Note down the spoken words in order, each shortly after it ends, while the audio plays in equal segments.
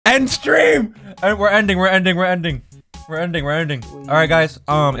End stream. And we're ending. All right, guys.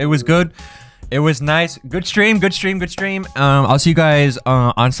 It was good. It was nice. Good stream. I'll see you guys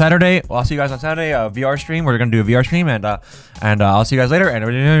on Saturday. Well, I'll see you guys on Saturday. VR stream. We're gonna do a VR stream, and I'll see you guys later.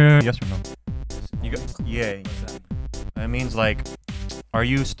 And yes or no? You go. Yay. That means like, are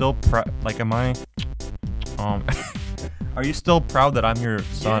you still like? Am I? Are you still proud that I'm your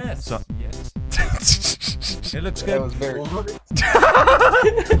son? Yes. Son? Yes. It looks That good. was very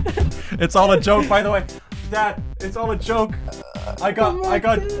It's all a joke, by the way. Dad, it's all a joke. I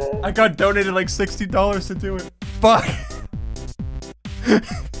got donated like $60 to do it. Fuck.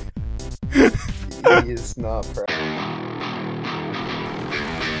 He is not proud.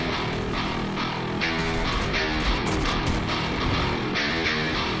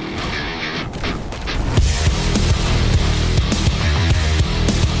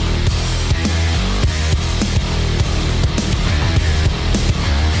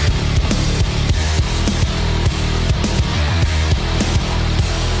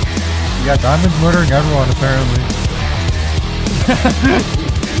 Yeah, Diamond's murdering everyone, apparently.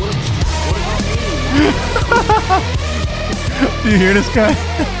 Do you hear this guy?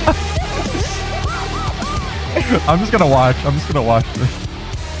 I'm just gonna watch this.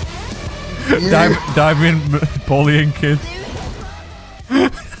 Diamond bullying kids.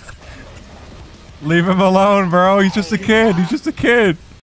 Leave him alone, bro. He's just a kid.